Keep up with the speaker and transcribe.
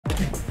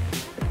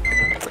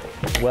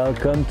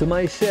Welcome to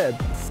my shed.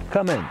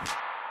 Come in.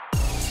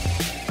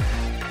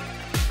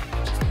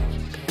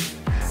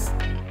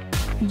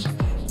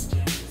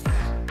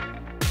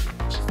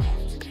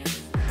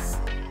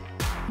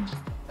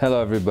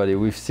 Hello everybody,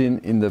 we've seen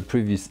in the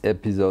previous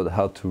episode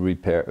how to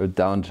repair a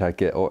down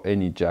jacket or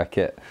any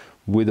jacket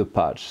with a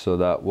patch. So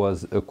that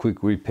was a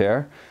quick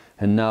repair,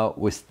 and now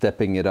we're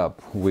stepping it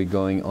up. We're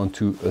going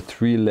onto a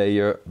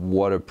 3-layer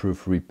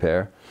waterproof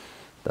repair.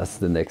 That's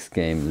the next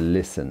game,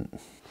 listen.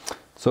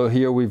 So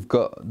here we've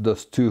got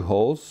those 2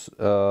 holes.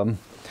 We're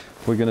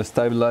gonna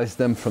stabilize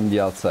them from the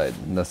outside,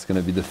 and that's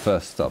gonna be the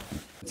first step.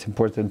 It's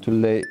important to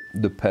lay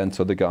the pants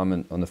or the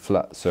garment on a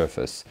flat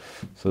surface.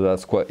 So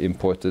that's quite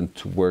important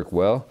to work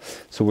well.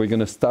 So we're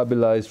gonna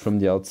stabilize from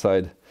the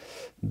outside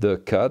the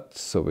cut.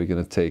 So we're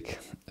gonna take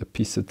a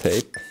piece of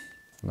tape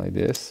like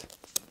this,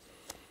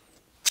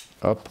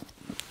 up,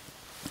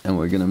 and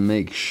we're gonna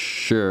make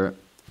sure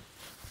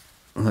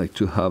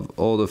to have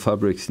all the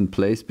fabrics in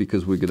place,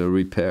 because we're gonna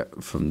repair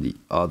from the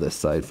other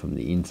side, from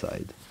the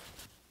inside.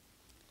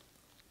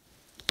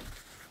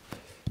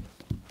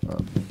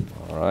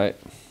 All right.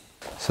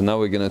 So now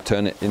we're gonna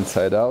turn it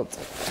inside out.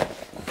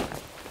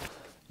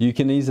 You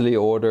can easily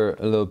order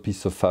a little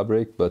piece of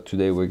fabric, but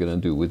today we're gonna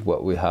do with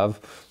what we have.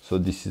 So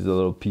this is a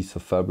little piece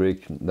of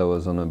fabric that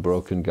was on a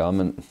broken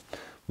garment,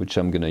 which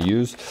I'm gonna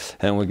use.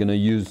 And we're gonna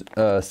use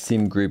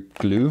seam grip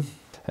glue.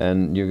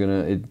 And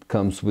it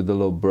comes with a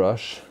little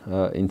brush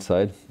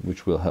inside,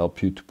 which will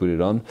help you to put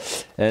it on.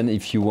 And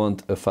if you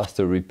want a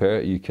faster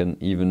repair, you can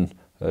even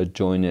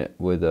join it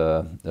with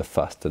a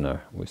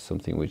fastener, with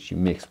something which you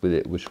mix with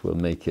it, which will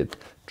make it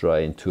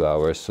dry in 2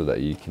 hours so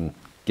that you can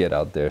get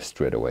out there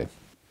straight away.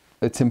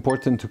 It's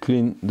important to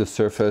clean the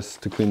surface,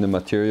 to clean the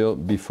material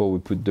before we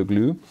put the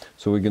glue.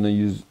 So we're gonna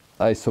use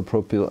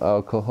isopropyl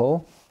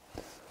alcohol,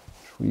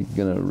 which we're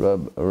gonna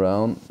rub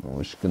around,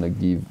 which is gonna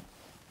give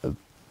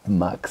a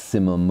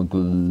maximum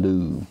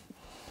glue.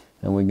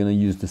 And we're gonna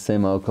use the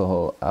same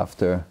alcohol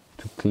after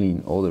to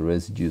clean all the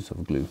residues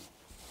of glue.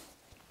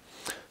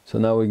 So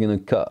now we're gonna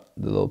cut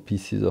the little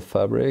pieces of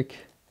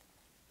fabric.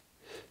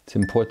 It's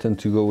important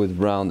to go with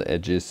round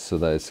edges so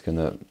that it's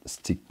gonna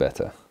stick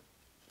better.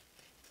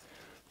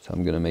 So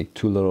I'm gonna make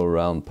 2 little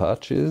round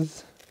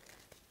patches.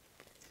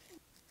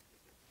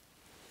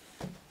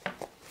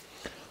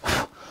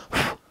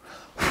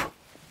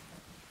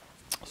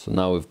 So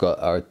now we've got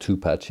our 2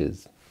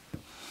 patches.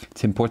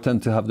 It's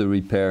important to have the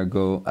repair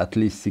go at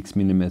least 6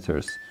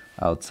 millimeters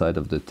outside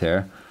of the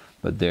tear.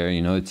 But there,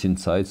 it's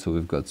inside, so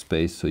we've got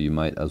space, so you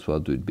might as well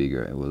do it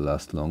bigger. It will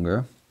last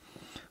longer.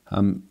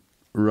 I'm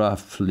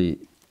roughly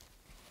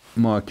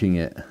marking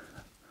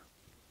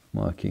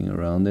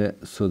around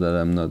it, so that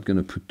I'm not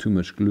gonna put too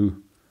much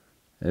glue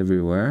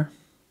everywhere.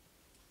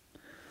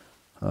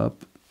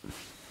 Up.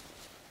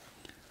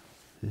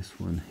 This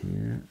one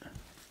here.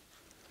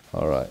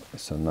 All right,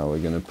 so now we're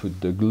gonna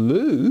put the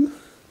glue.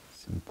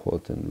 It's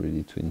important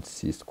really to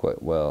insist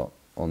quite well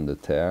on the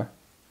tear.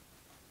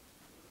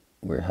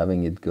 We're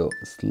having it go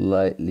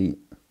slightly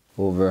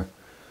over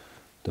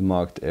the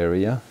marked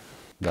area.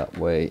 That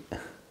way,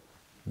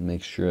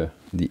 make sure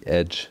the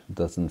edge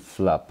doesn't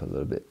flap a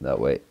little bit that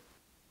way.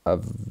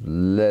 I've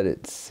let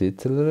it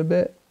sit a little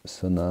bit,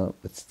 so now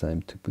it's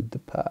time to put the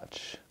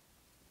patch.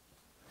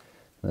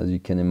 As you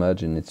can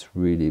imagine, it's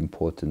really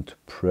important to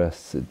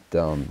press it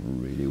down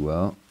really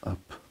well, up.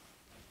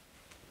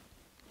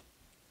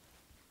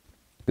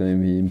 It's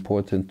going to be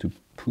important to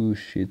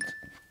push it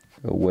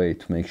away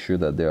to make sure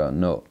that there are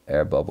no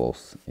air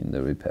bubbles in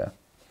the repair.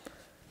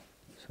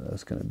 So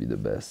that's going to be the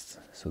best.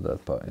 So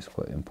that part is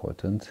quite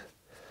important.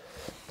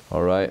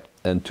 All right,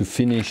 and to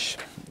finish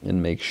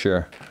and make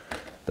sure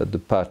that the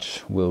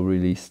patch will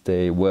really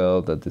stay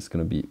well, that it's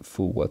going to be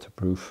full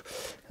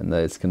waterproof, and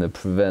that it's going to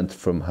prevent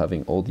from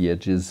having all the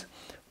edges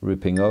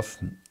ripping off,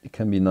 it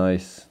can be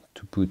nice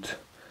to put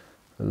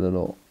a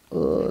little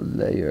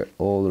layer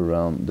all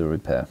around the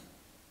repair.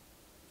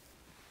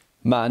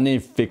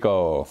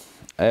 Magnifico!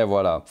 Et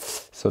voilà.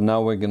 So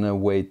now we're gonna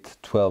wait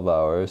 12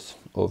 hours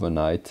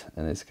overnight,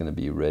 and it's gonna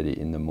be ready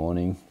in the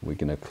morning. We're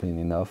gonna clean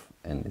enough,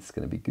 and it's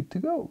gonna be good to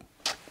go.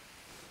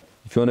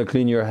 If you want to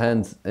clean your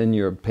hands and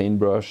your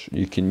paintbrush,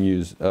 you can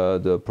use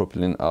the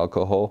propylene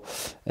alcohol.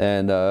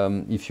 And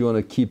if you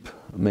want to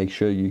make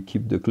sure you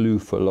keep the glue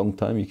for a long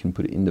time, you can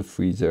put it in the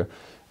freezer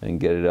and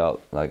get it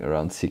out like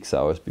around 6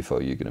 hours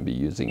before you're going to be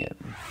using it.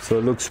 So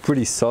it looks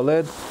pretty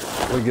solid.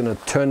 We're going to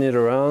turn it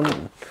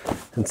around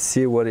and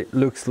see what it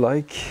looks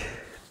like.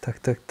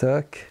 Tac, tac,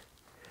 tac.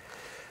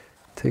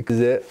 Take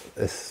it.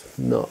 It's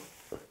not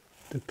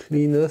the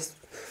cleanest,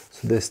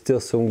 so there's still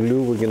some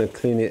glue. We're going to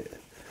clean it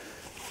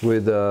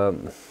with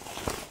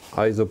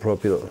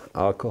isopropyl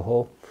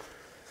alcohol,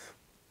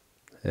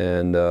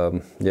 and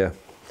yeah,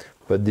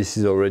 but this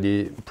is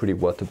already pretty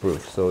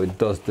waterproof, so it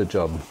does the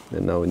job.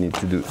 And now we need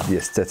to do the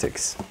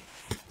aesthetics.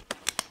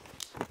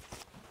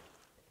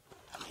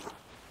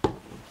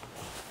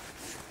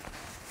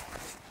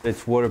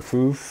 It's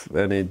waterproof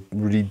and it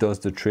really does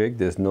the trick.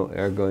 There's no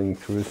air going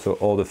through, so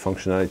all the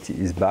functionality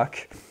is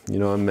back. You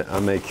know, I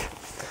make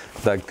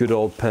that good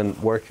old pen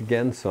work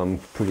again, so I'm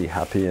pretty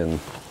happy, and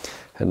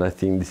I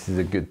think this is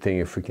a good thing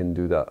if we can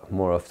do that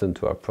more often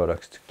to our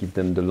products to give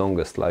them the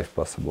longest life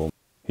possible.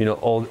 You know,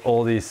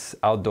 all this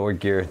outdoor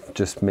gear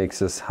just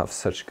makes us have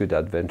such good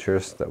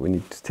adventures that we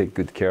need to take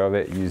good care of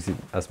it, use it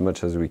as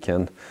much as we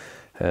can,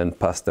 and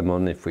pass them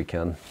on if we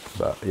can.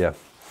 But yeah,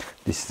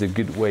 this is a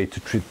good way to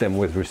treat them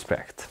with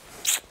respect.